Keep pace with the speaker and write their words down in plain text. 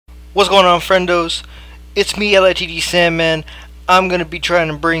What's going on, friendos? It's me, LITD Sandman. I'm going to be trying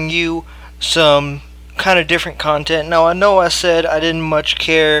to bring you some kind of different content. Now, I know I said I didn't much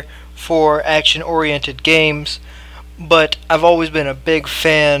care for action-oriented games, but I've always been a big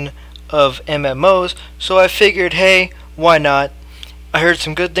fan of MMOs, so I figured, hey, why not? I heard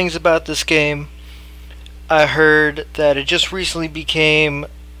some good things about this game. I heard that it just recently became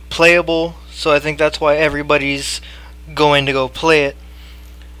playable, so I think that's why everybody's going to go play it.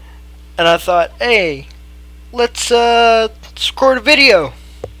 And I thought, hey, let's record a video.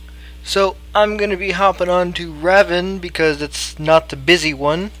 So I'm gonna be hopping on to Raven because it's not the busy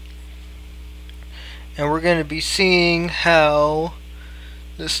one, and we're gonna be seeing how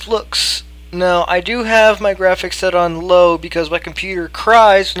this looks. Now, I do have my graphics set on low because my computer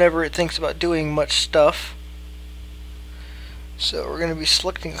cries whenever it thinks about doing much stuff. So we're gonna be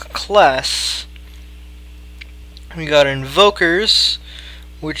selecting a class. We got invokers,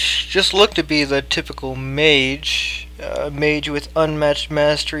 which just look to be the typical mage. Mage with unmatched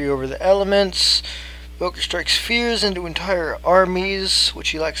mastery over the elements. Invoker strikes fears into entire armies, which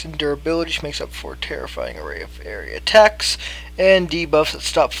he lacks in durability. She makes up for a terrifying array of area attacks, and debuffs that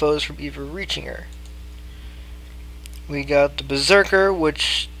stop foes from even reaching her. We got the Berserker,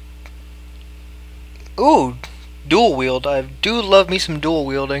 which... ooh, dual wield. I do love me some dual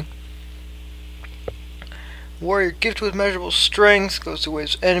wielding. Warrior gifted with measurable strength, goes to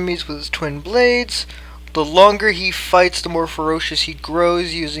waves enemies with his twin blades. The longer he fights, the more ferocious he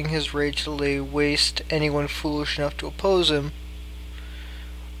grows, using his rage to lay waste to anyone foolish enough to oppose him.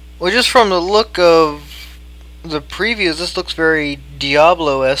 Well, just from the look of the previews, this looks very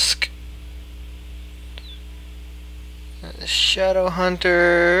Diablo-esque. Shadow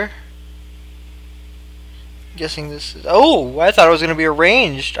Hunter. Guessing this is... oh, I thought it was going to be a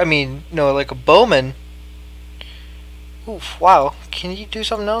ranged. I mean, no, like a bowman. Oof, wow. Can you do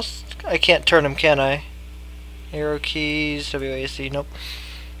something else? I can't turn him, can I? Arrow keys, WASD, nope.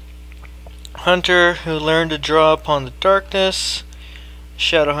 Hunter, who learned to draw upon the darkness.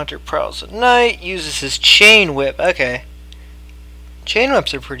 Shadow Hunter prowls at night, uses his chain whip. Okay. Chain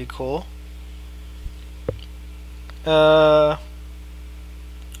whips are pretty cool. Variety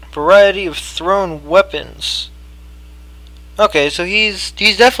of thrown weapons. Okay, so he's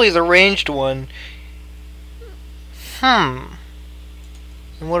definitely the ranged one. And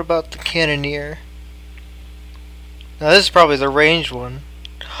what about the Cannoneer? Now this is probably the ranged one.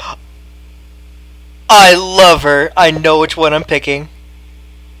 I love her. I know which one I'm picking.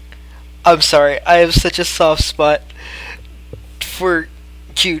 I'm sorry. I have such a soft spot for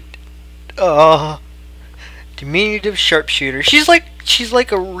cute. Diminutive sharpshooter. She's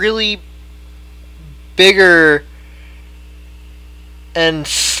like a really bigger and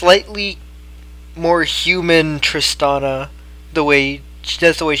slightly more human Tristana.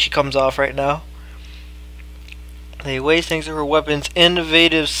 That's the way she comes off right now. They waste things of her weapons.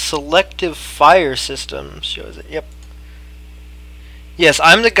 Innovative selective fire systems shows it. Yep. Yes,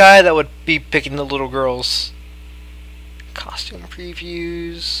 I'm the guy that would be picking the little girls. Costume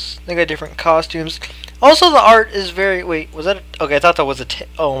previews. They got different costumes. Also, the art is very... wait, was that... okay, I thought that was a...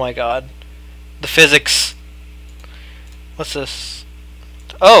 oh my god. The physics. What's this?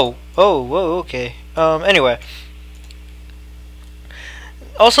 Oh, whoa, okay. Anyway.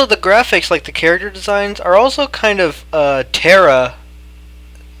 Also, the graphics, like the character designs, are also kind of Terra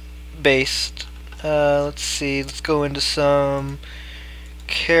based. Let's see, let's go into some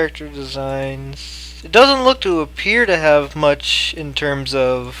character designs. It doesn't look to appear to have much in terms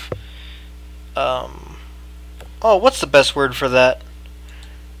of oh, what's the best word for that?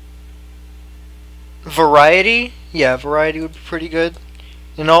 Variety? Yeah, variety would be pretty good.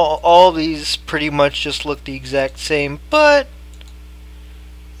 And all these pretty much just look the exact same, but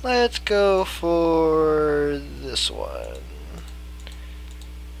let's go for this one.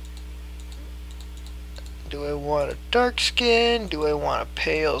 Do I want a dark skin? Do I want a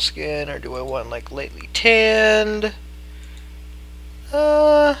pale skin? Or do I want like lightly tanned?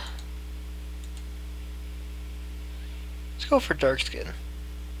 Let's go for dark skin.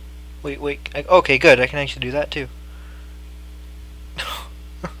 Wait. Okay, good. I can actually do that too.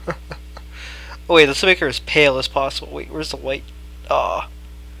 Oh wait, let's make her as pale as possible. Wait, where's the white? Aw.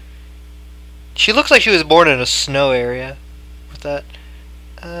 She looks like she was born in a snow area with that.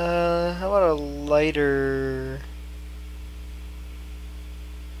 How about a lighter...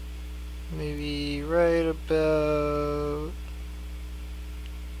 maybe right about...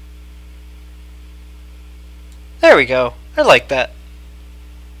 there we go. I like that.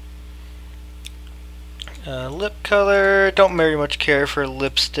 Lip color. Don't very much care for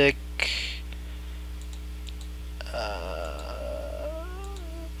lipstick.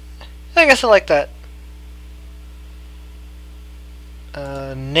 I guess I like that.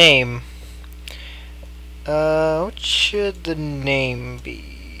 Name. What should the name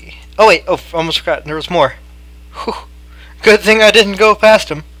be? Oh wait, oh, almost forgot. There was more. Whew. Good thing I didn't go past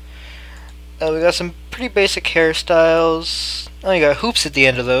him. We got some pretty basic hairstyles. Oh, you got hoops at the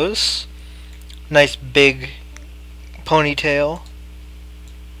end of those. Nice big ponytail.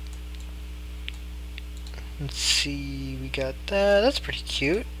 Let's see, we got that. That's pretty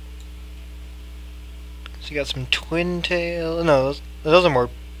cute. So you got some twin tail. No, those are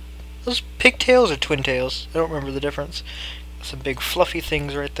more. Those pigtails or twin tails? I don't remember the difference. Some big fluffy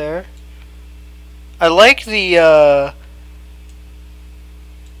things right there. I like the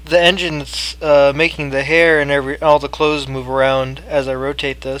engine that's making the hair and all the clothes move around as I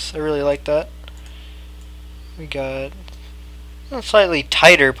rotate this. I really like that. We got a slightly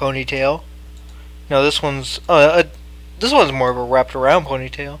tighter ponytail. No, this one's more of a wrapped around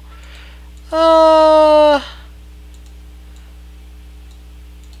ponytail.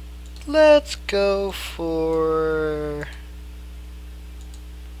 Let's go for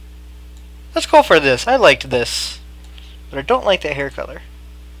this. I liked this, but I don't like that hair color.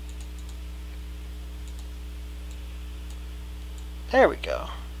 There we go.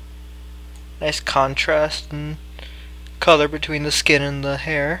 Nice contrast and color between the skin and the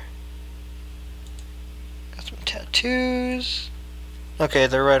hair. Got some tattoos. Okay,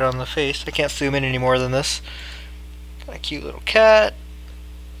 they're right on the face. I can't zoom in any more than this. Got a cute little cat.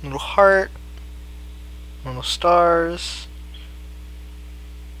 Little heart. Little stars.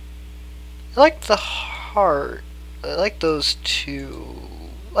 I like the heart. I like those two.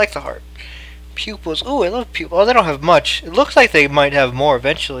 I like the heart. Pupils. Ooh, I love pupils. Oh, they don't have much. It looks like they might have more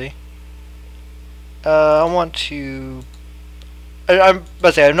eventually. I want to... I'm about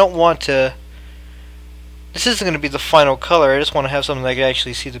to say, I don't want to... This isn't going to be the final color. I just want to have something I can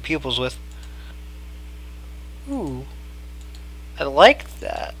actually see the pupils with. Ooh. I like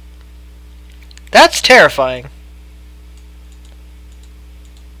that. That's terrifying.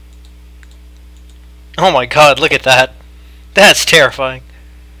 Oh my god, look at that. That's terrifying.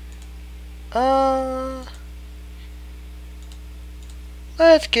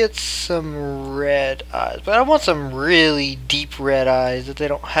 Let's get some red eyes. But I want some really deep red eyes that they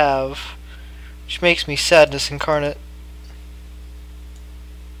don't have. Which makes me sadness incarnate.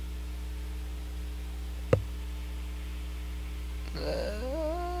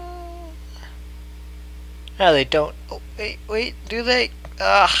 No, they don't. Oh, wait, do they?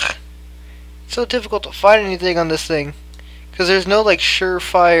 Ugh. It's so difficult to find anything on this thing. Because there's no, like,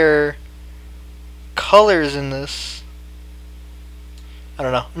 surefire colors in this. I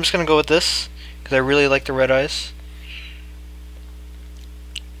don't know. I'm just going to go with this. Because I really like the red eyes.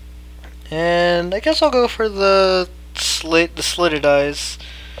 And I guess I'll go for the slitted eyes.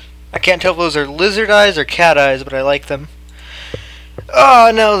 I can't tell if those are lizard eyes or cat eyes, but I like them.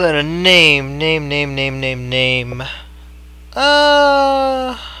 Oh, now then, a name. Name.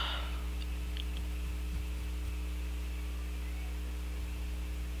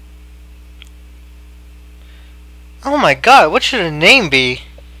 Oh my god, what should a name be?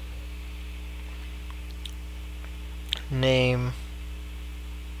 Name.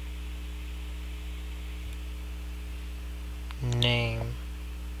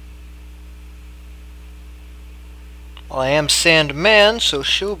 Well, I am Sandman, so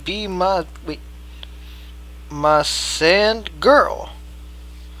she'll be my sand girl.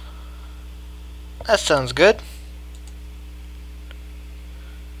 That sounds good.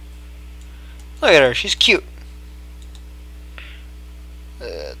 Look at her, she's cute.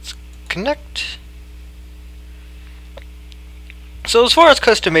 Let's connect. So as far as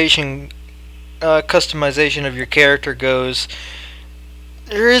customization of your character goes,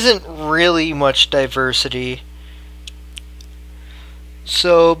 there isn't really much diversity.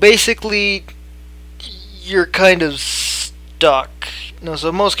 So basically, you're kind of stuck. No,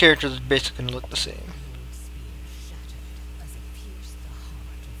 so most characters are basically gonna look the same.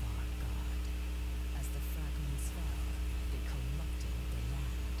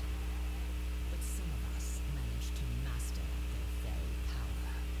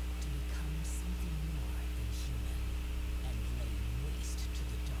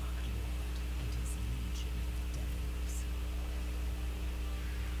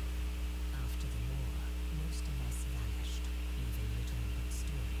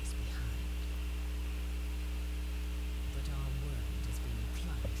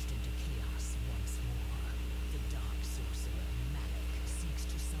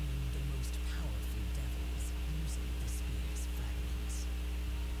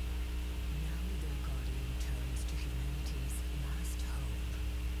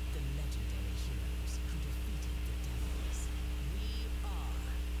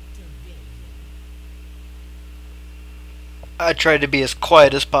 I tried to be as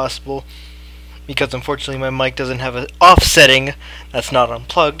quiet as possible because unfortunately my mic doesn't have an off setting that's not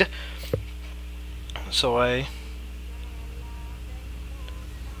unplugged. So I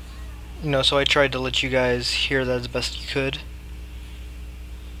tried to let you guys hear that as best you could.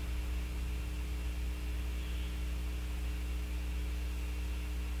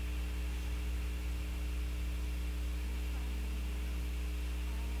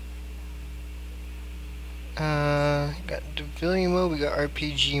 Got Devilian mode, we got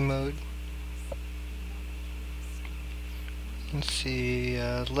RPG mode. Let's see,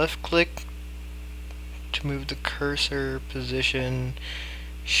 left click to move the cursor position,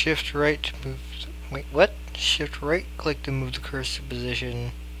 shift right to move, wait, what? Shift right click to move the cursor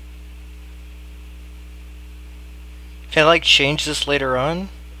position. Can I like change this later on?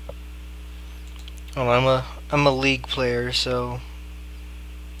 Oh, I'm a League player, so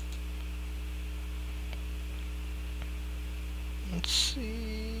let's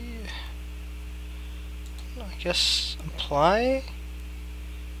see. I guess apply?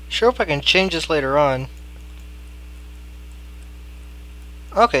 Sure, if I can change this later on.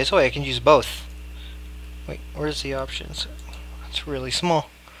 Okay, so wait, I can use both. Wait, where's the options? It's really small.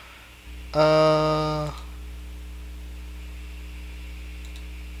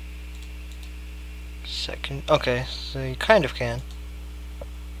 Second. Okay, so you kind of can.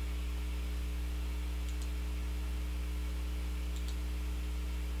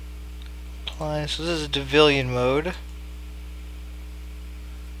 Apply. So this is Devilian mode.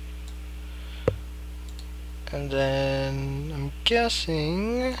 And then I'm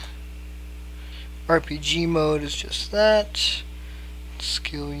guessing RPG mode is just that.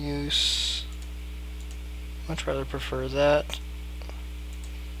 Skill use. Much rather prefer that.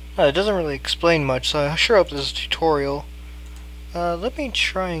 It doesn't really explain much, so I sure hope this is a tutorial. Let me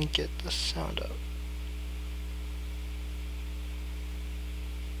try and get the sound up.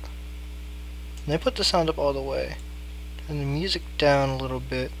 And I put the sound up all the way. And the music down a little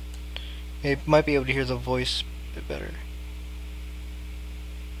bit. Maybe might be able to hear the voice a bit better.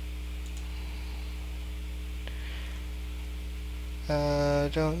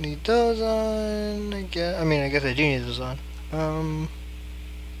 Don't need those on. I guess I do need those on. I'm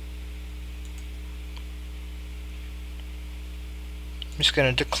just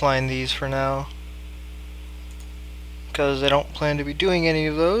gonna decline these for now because I don't plan to be doing any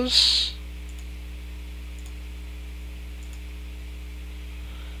of those.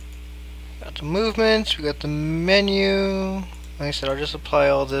 Got the movements, we got the menu. Like I said, I'll just apply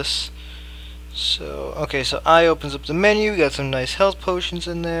all this. So, okay, so I opens up the menu, we got some nice health potions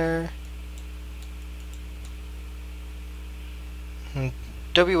in there. And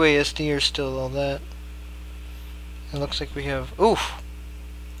WASD are still all that. It looks like we have, oof!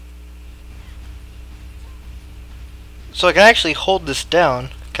 So I can actually hold this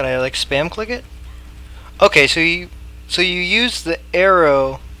down. Can I like spam click it? Okay, so you use the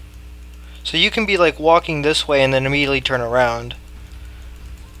arrow. So you can be like walking this way and then immediately turn around.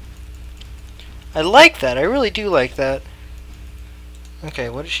 I like that. I really do like that. Okay,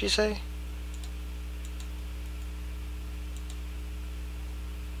 what did she say?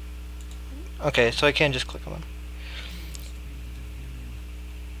 Okay, so I can't just click on them.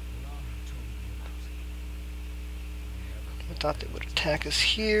 I thought they would attack us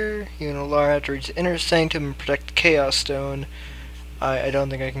here. You and Alara have to reach the inner sanctum and protect the Chaos Stone. I don't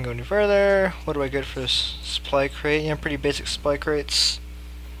think I can go any further. What do I get for this supply crate? Yeah, pretty basic supply crates.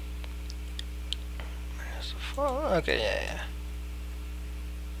 Okay,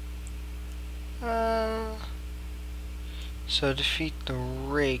 yeah. So defeat the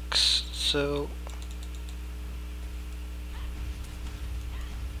rakes. So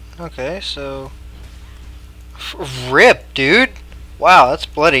okay, so rip, dude. Wow, that's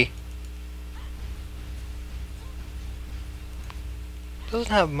bloody.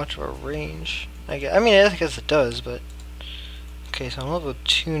 Doesn't have much of a range. I guess it does, but okay. So I'm level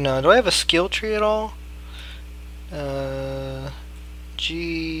 2 now. Do I have a skill tree at all?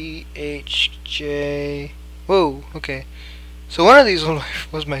 G, H, J. Whoa, okay. So one of these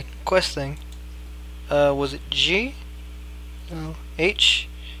was my quest thing. Was it G? No, H?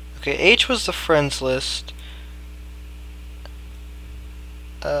 Okay, H was the friends list.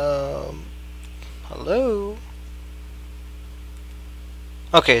 Hello?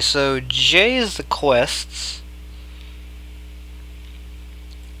 Okay, so J is the quests.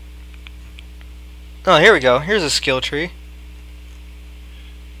 Oh, here we go. Here's a skill tree.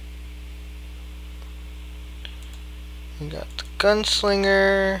 We got the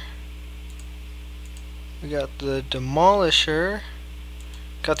Gunslinger. We got the Demolisher.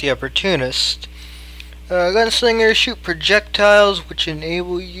 Got the Opportunist. Gunslinger shoot projectiles which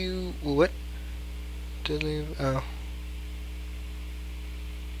enable you. What? Oh.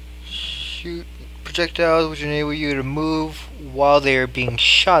 Shoot projectiles which enable you to move while they are being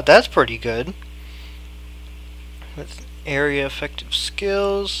shot. That's pretty good. With area effective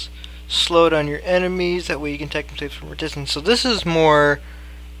skills. Slow down your enemies. That way you can take them safe from a distance. So this is more.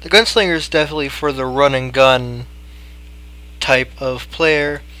 The Gunslinger is definitely for the run and gun type of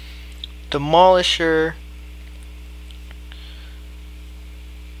player. Demolisher.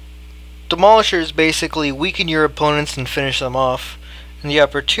 Demolishers basically weaken your opponents and finish them off. And the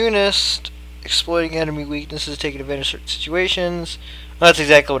Opportunist, exploiting enemy weaknesses, taking advantage of certain situations. Well, that's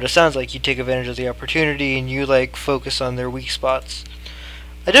exactly what it sounds like. You take advantage of the opportunity and you like focus on their weak spots.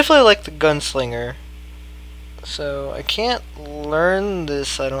 I definitely like the Gunslinger. So I can't learn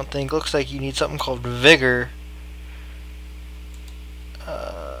this, I don't think. Looks like you need something called Vigor.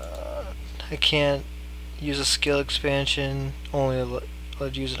 I can't use a skill expansion. Only allowed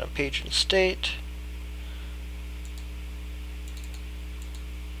to use it on patron state.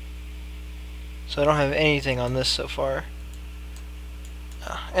 So I don't have anything on this so far.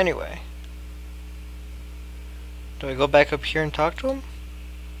 Anyway. Do I go back up here and talk to him?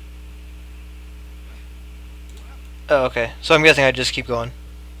 Oh, okay. So I'm guessing I just keep going.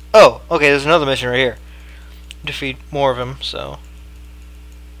 Oh, okay, there's another mission right here. Defeat more of them, so.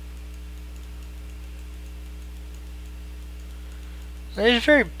 It's a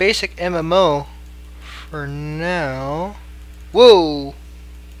very basic MMO for now. Whoa!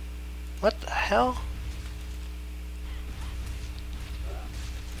 What the hell?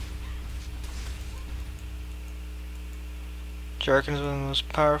 Jargon's one of the most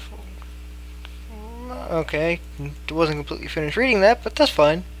powerful. Okay, wasn't completely finished reading that, but that's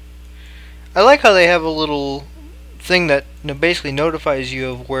fine. I like how they have a little thing that basically notifies you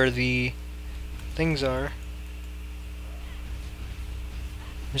of where the things are.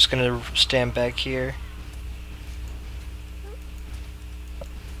 I'm just gonna stand back here.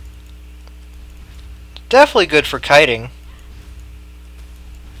 Definitely good for kiting.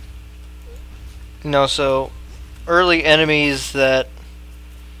 No, so early enemies that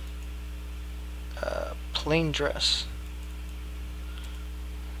plain dress.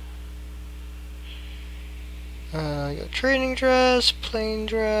 You got training dress, plain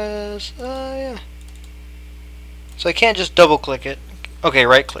dress. Yeah. So I can't just double click it. Okay,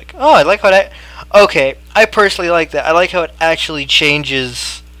 right click. Oh, I like how that. Okay, I personally like that. I like how it actually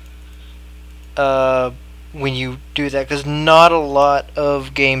changes when you do that, because not a lot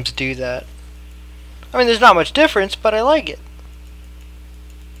of games do that. I mean, there's not much difference, but I like it.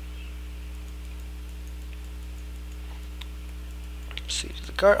 See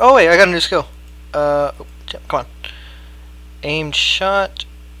the guard. Oh wait, I got a new skill. Come on. Aimed shot.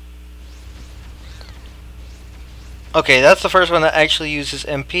 Okay, that's the first one that actually uses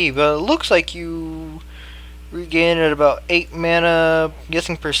MP, but it looks like you regain at about 8 mana, I'm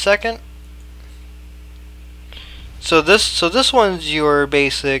guessing per second. So this one's your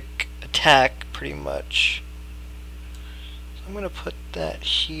basic attack, pretty much. So I'm gonna put that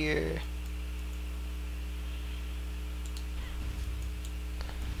here.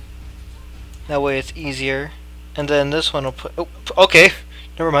 That way it's easier. And then this one will put. Oh, okay,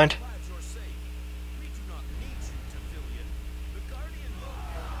 never mind.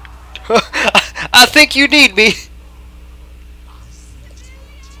 I think you need me.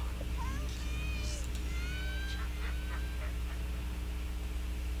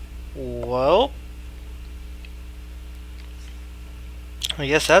 Well, I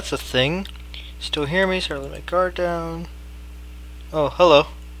guess that's a thing. Still hear me? Start letting my guard down. Oh, hello.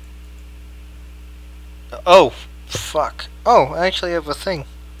 Oh, fuck. Oh, I actually have a thing.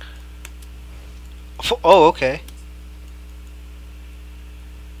 Oh, okay.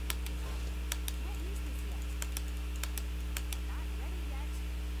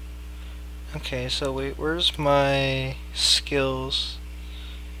 Okay, so wait, where's my skills?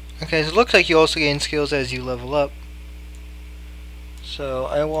 Okay, so it looks like you also gain skills as you level up. So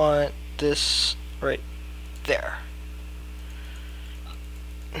I want this right there.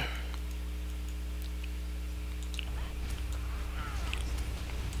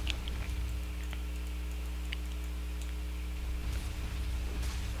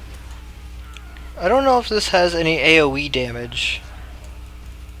 I don't know if this has any AoE damage.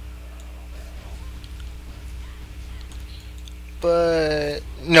 But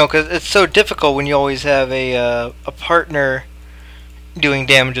no, because it's so difficult when you always have a partner doing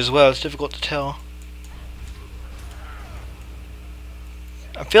damage as well. It's difficult to tell.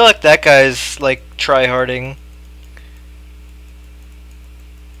 I feel like that guy's like tryharding.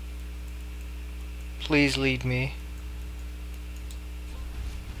 Please lead me.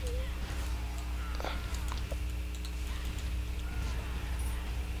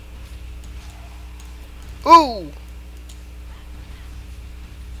 Ooh!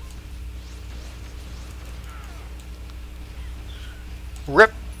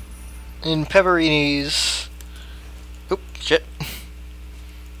 Rip in pepperonis. Oop, shit.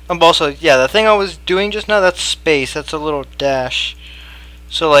 I'm also, yeah, the thing I was doing just now, that's space. That's a little dash.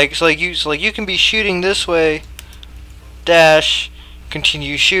 So you can be shooting this way, dash,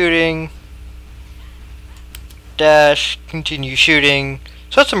 continue shooting, dash, continue shooting.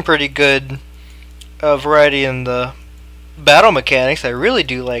 So that's some pretty good variety in the battle mechanics. I really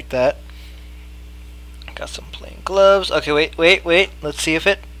do like that. Got some plain gloves. Okay, wait. Let's see if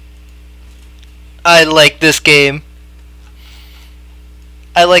it... I like this game.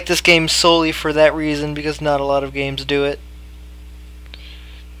 I like this game solely for that reason, because not a lot of games do it.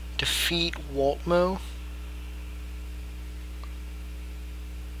 Defeat Waltmo.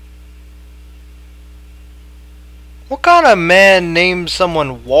 What kind of man names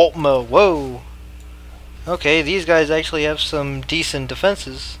someone Waltmo? Whoa. Okay, these guys actually have some decent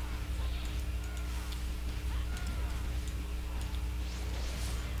defenses.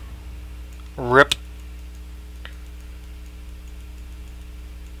 Rip.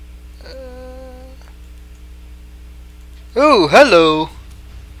 Ooh, hello.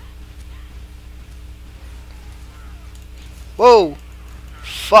 Whoa.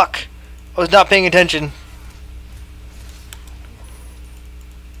 Fuck. I was not paying attention.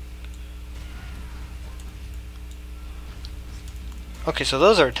 Okay, so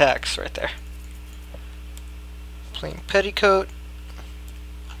those are attacks right there. Plain petticoat.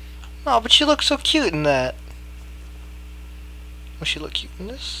 Oh, but she looks so cute in that. Will she look cute in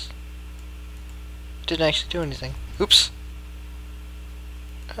this? Didn't actually do anything. Oops.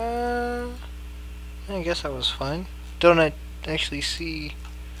 I guess I was fine. Don't I actually see...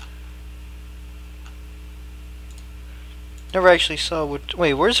 Never actually saw what...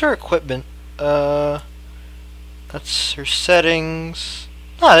 Wait, where's her equipment? That's her settings.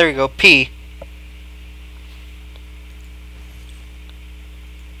 Ah, there we go. P.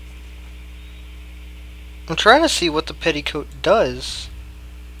 I'm trying to see what the petticoat does.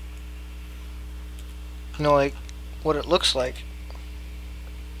 You know, like, what it looks like.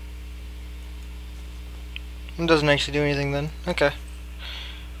 It doesn't actually do anything then. Okay.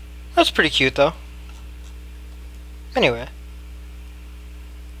 That's pretty cute, though. Anyway.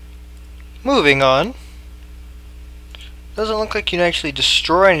 Moving on. Doesn't look like you can actually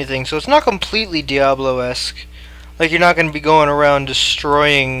destroy anything, so it's not completely Diablo-esque. Like, you're not going to be going around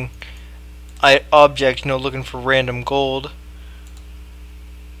destroying objects, you know, looking for random gold.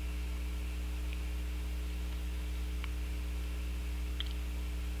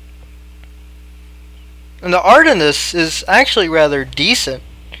 And the art in this is actually rather decent.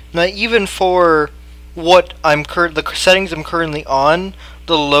 Now, even for what the settings I'm currently on,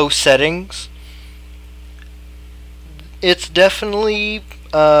 the low settings, it's definitely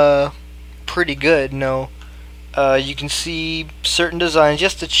pretty good. No, you can see certain designs.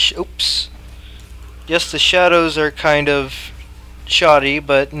 Just the shadows are kind of shoddy,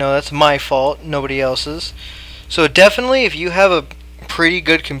 but no, that's my fault, nobody else's. So definitely, if you have a pretty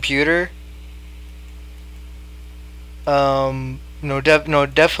good computer,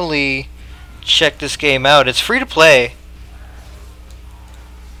 definitely check this game out. It's free to play.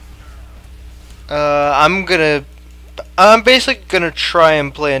 I'm basically gonna try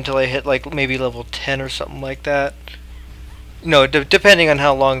and play until I hit like maybe level 10 or something like that. No, depending on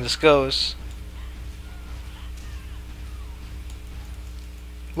how long this goes.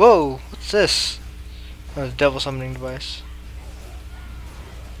 Whoa, what's this? Oh, the devil summoning device.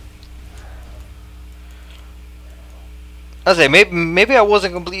 I say maybe I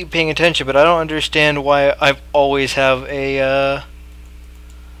wasn't completely paying attention, but I don't understand why I've always have a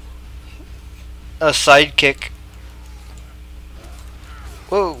sidekick.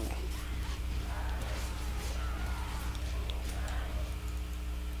 Whoa.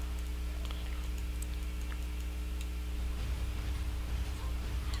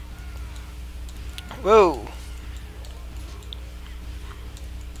 Whoa.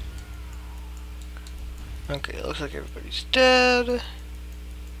 Okay, it looks like everybody's dead.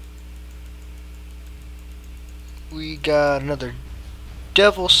 We got another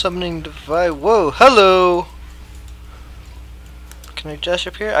devil summoning device. Whoa, hello! Can I dash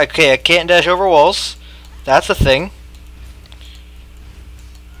up here? Okay, I can't dash over walls. That's a thing.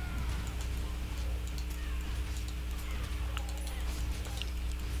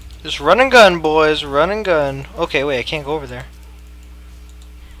 Just run and gun, boys. Run and gun. Okay, wait, I can't go over there.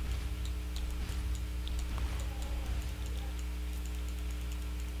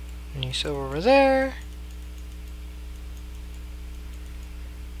 So over there.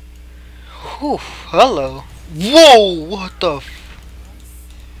 Whew, hello. Whoa, what the f—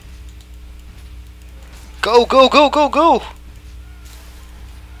 Go, go, go, go, go!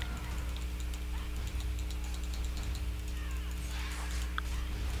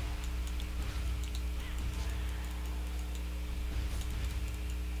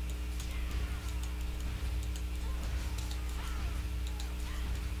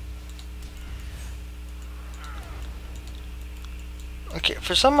 Okay,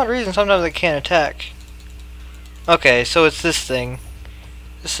 for some odd reason, sometimes I can't attack. Okay, so it's this thing.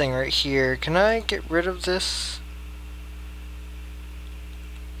 This thing right here. Can I get rid of this?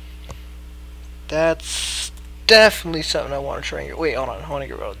 That's definitely something I want to try and get. Wait, hold on. I want to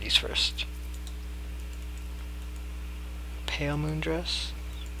get rid of these first. Pale moon dress.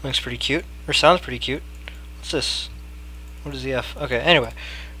 Looks pretty cute. Or sounds pretty cute. What's this? What is the F? Okay, anyway.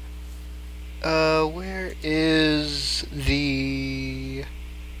 Where is the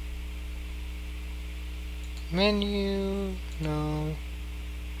menu? No.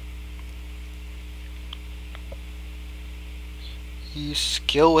 Use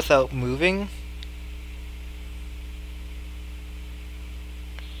skill without moving.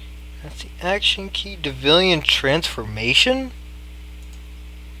 That's the action key. Devilian transformation?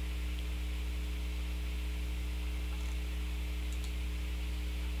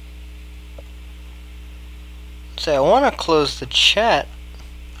 Say, I want to close the chat.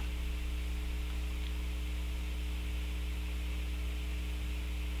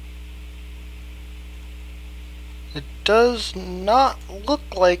 It does not look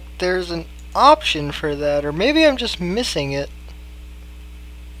like there's an option for that, or maybe I'm just missing it.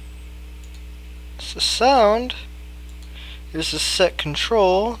 It's the sound. There's a set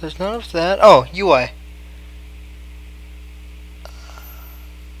control. There's none of that. Oh, UI.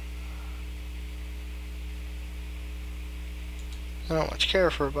 I don't much care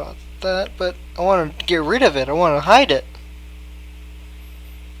for about that, but I want to get rid of it. I want to hide it.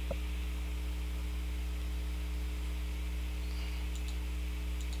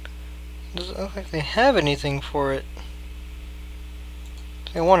 Doesn't look like they have anything for it.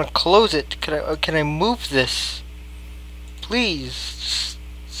 I want to close it. Can I move this? Please.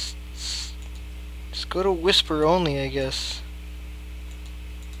 Just go to whisper only, I guess.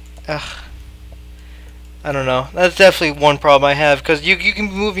 Ugh. I don't know. That's definitely one problem I have, because you can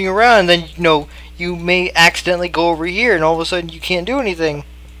be moving around and then, you know, you may accidentally go over here and all of a sudden you can't do anything.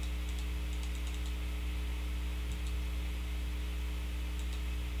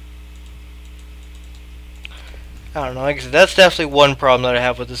 I don't know. Like I said, that's definitely one problem that I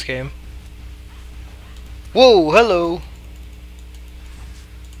have with this game. Whoa, hello.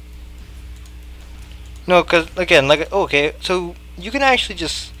 No, because again, like, okay, so you can actually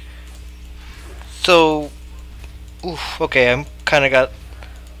just. So, oof, okay, I'm kind of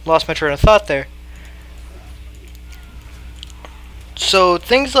lost my train of thought there. So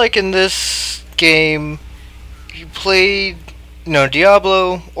things like in this game, if you played, you know,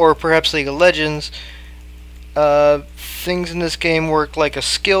 Diablo or perhaps League of Legends, things in this game work like a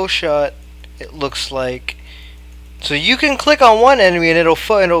skill shot. It looks like, so you can click on one enemy and it'll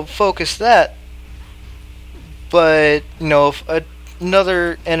focus that. But you know, if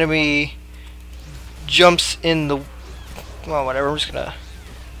another enemy jumps in the, well, whatever. I'm just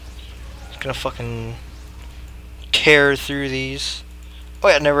gonna fucking tear through these. Oh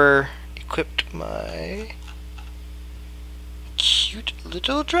yeah, I never equipped my cute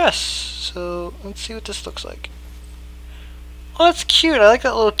little dress. So let's see what this looks like. Oh, that's cute. I like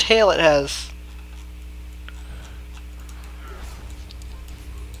that little tail it has.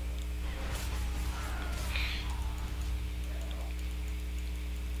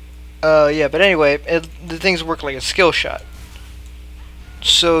 Yeah, but anyway, the things work like a skill shot.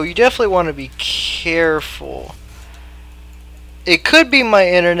 So you definitely want to be careful. It could be my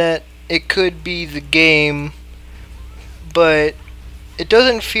internet, it could be the game, but it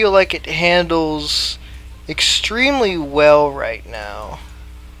doesn't feel like it handles extremely well right now.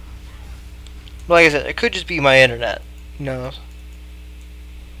 Like I said, it could just be my internet. You know.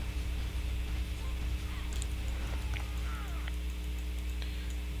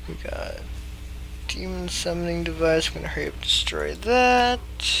 We got demon summoning device. I'm gonna hurry up and destroy that.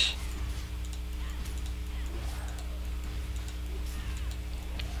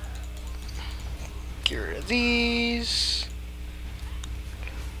 Get rid of these.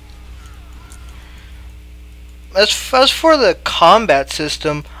 As for the combat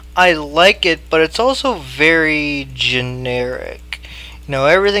system, I like it, but it's also very generic. You know,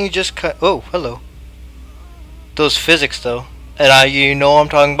 everything just oh, hello. Those physics though. And you know I'm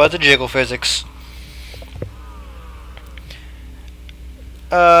talking about the jiggle physics.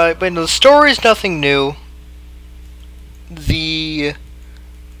 But the story's nothing new. The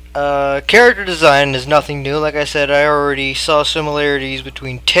character design is nothing new. Like I said, I already saw similarities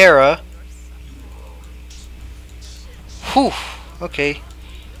between Terra. Whew. Okay.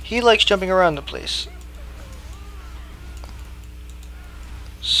 He likes jumping around the place.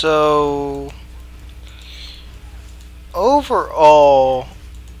 So, overall,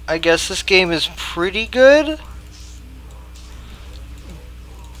 I guess this game is pretty good.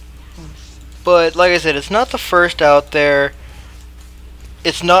 But, like I said, it's not the first out there.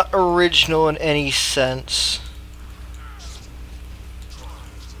 It's not original in any sense.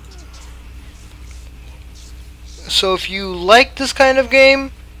 So if you like this kind of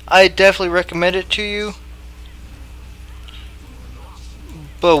game, I definitely recommend it to you.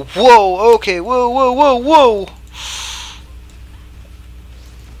 But whoa, okay, whoa.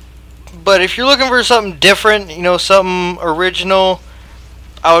 But if you're looking for something different, you know, something original,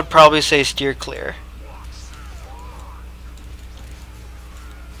 I would probably say steer clear.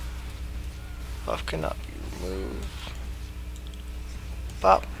 Buff cannot be removed.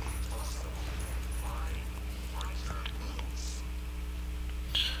 Pop.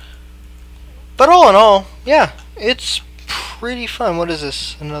 But all in all, yeah, it's pretty fun. What is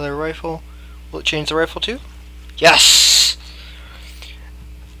this? Another rifle? Will it change the rifle too? Yes!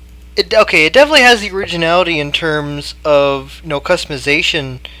 Okay, it definitely has the originality in terms of, you know,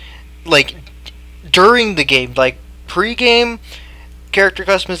 customization, like, during the game. Like, pre-game, character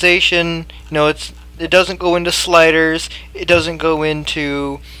customization, you know, it doesn't go into sliders, it doesn't go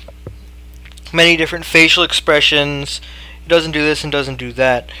into many different facial expressions, it doesn't do this and doesn't do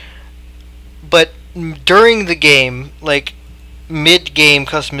that. But during the game, like mid-game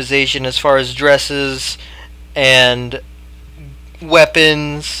customization as far as dresses and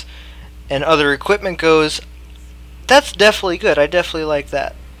weapons and other equipment goes, that's definitely good. I definitely like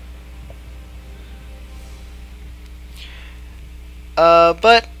that.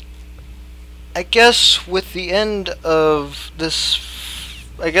 But I guess with the end of this,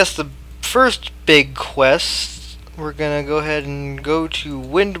 I guess the first big quest, we're gonna go ahead and go to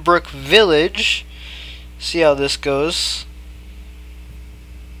Windbrook Village, see how this goes.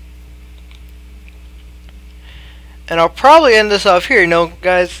 And I'll probably end this off here. You know,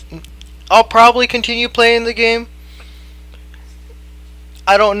 guys, I'll probably continue playing the game.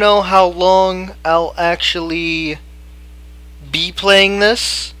 I don't know how long I'll actually be playing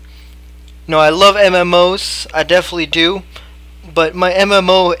this. You know, I love MMOs, I definitely do, but my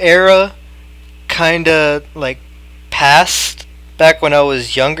MMO era kinda like passed back when I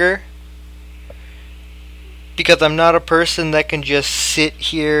was younger, because I'm not a person that can just sit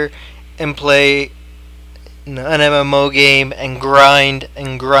here and play an MMO game and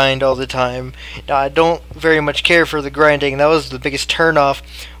grind all the time. Now, I don't very much care for the grinding. That was the biggest turnoff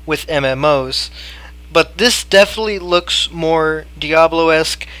with MMOs. But this definitely looks more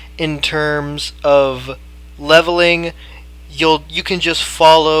Diablo-esque in terms of leveling. You can just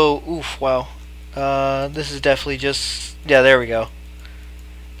follow. Oof! Wow. This is definitely just. Yeah, there we go.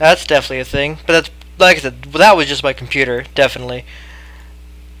 That's definitely a thing. But that's, like I said, that was just my computer. Definitely.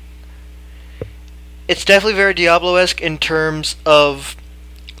 It's definitely very Diablo-esque in terms of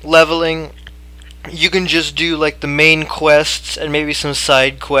leveling. You can just do like the main quests and maybe some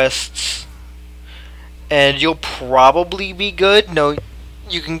side quests, and you'll probably be good. No,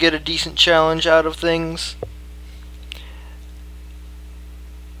 you can get a decent challenge out of things.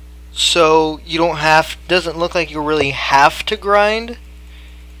 So you don't have, doesn't look like you really have to grind.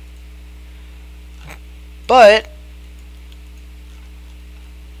 But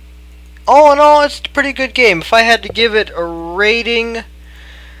all in all, it's a pretty good game. If I had to give it a rating,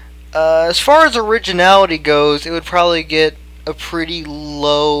 as far as originality goes, it would probably get a pretty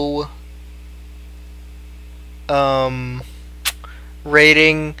low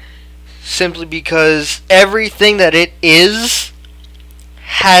rating, simply because everything that it is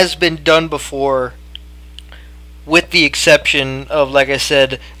has been done before, with the exception of, like I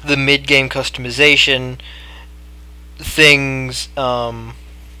said, the mid-game customization, things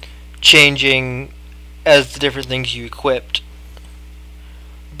changing as the different things you equipped.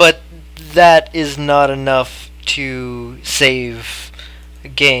 But that is not enough to save a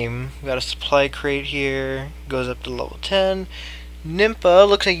game. We got a supply crate here, goes up to level 10. Nympha,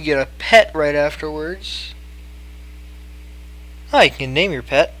 looks like you get a pet right afterwards. Oh, you can name your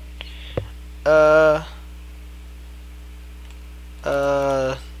pet.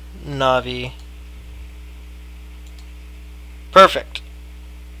 Navi. Perfect.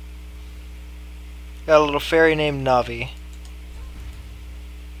 Got a little fairy named Navi.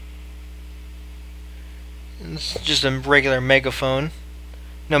 It's just a regular megaphone.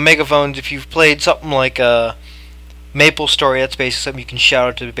 Now, megaphones, if you've played something like Maple Story, that's basically something you can shout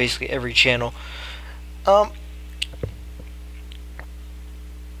out to basically every channel. As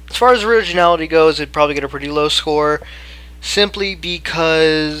far as originality goes, it'd probably get a pretty low score, simply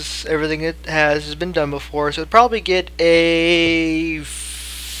because everything it has been done before. So it'd probably get a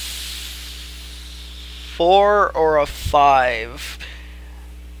 4 or a 5.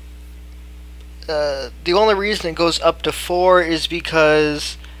 The only reason it goes up to 4 is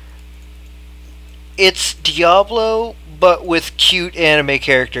because it's Diablo, but with cute anime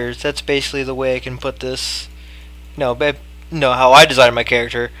characters. That's basically the way I can put this. No, how I designed my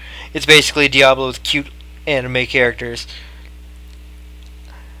character. It's basically Diablo with cute anime characters.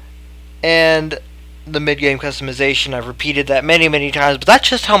 And the mid-game customization, I've repeated that many, many times, but that's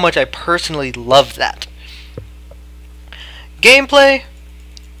just how much I personally love that. Gameplay,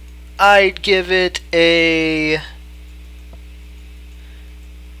 I'd give it a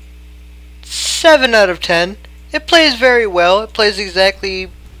 7 out of 10. It plays very well. It plays exactly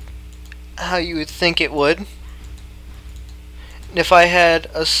how you would think it would. If I had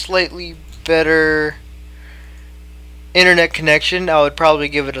a slightly better internet connection, I would probably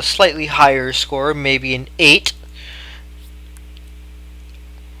give it a slightly higher score, maybe an 8.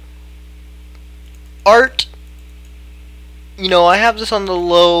 Art, you know, I have this on the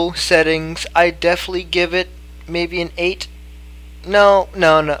low settings. I definitely give it maybe an 8. No.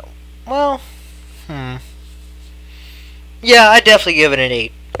 Well, yeah, I'd definitely give it an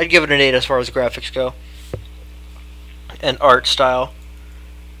 8. I'd give it an 8 as far as graphics go and art style.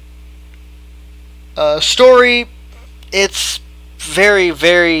 Story, it's very,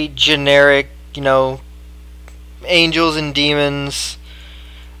 very generic, you know, angels and demons.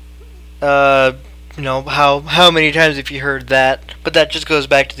 You know, how many times have you heard that? But that just goes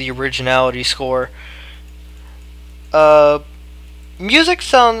back to the originality score. Music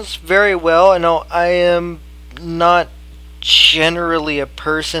sounds very well. I know I am not generally a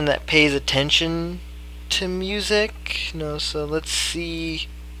person that pays attention to music. No, so let's see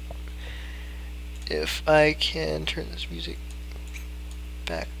if I can turn this music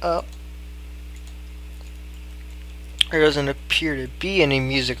back up. There doesn't appear to be any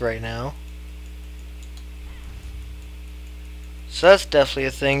music right now. So that's definitely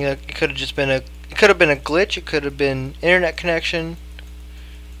a thing. It could have just been it could have been a glitch. It could have been internet connection.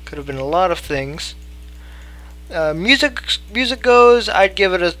 Could have been a lot of things. Music goes, I'd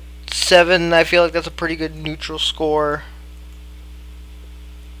give it a 7. I feel like that's a pretty good neutral score.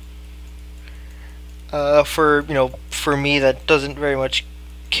 For me, that doesn't very much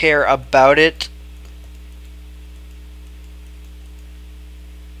care about it.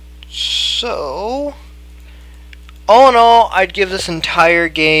 So, all in all, I'd give this entire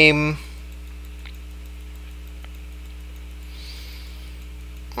game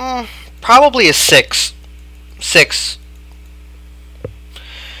probably a 6. 6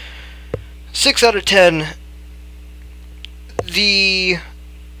 out of 10. The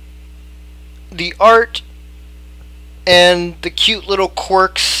art and the cute little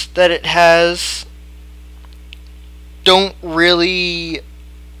quirks that it has don't really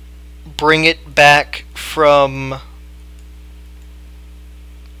bring it back from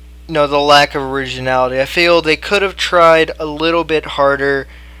the lack of originality. I feel they could have tried a little bit harder.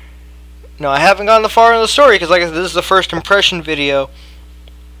 No, I haven't gone the far in the story because, like I said, this is the first impression video.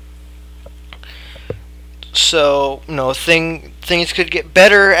 So, things could get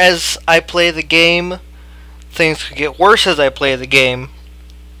better as I play the game. Things could get worse as I play the game.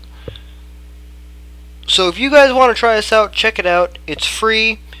 So if you guys want to try this out, check it out. It's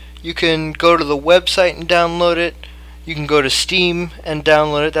free. You can go to the website and download it. You can go to Steam and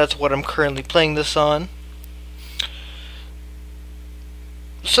download it. That's what I'm currently playing this on.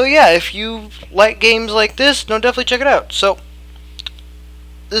 So yeah, if you like games like this, definitely check it out. So,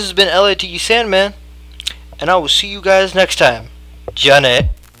 this has been LATD Sandman, and I will see you guys next time.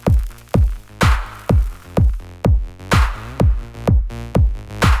 Johnny.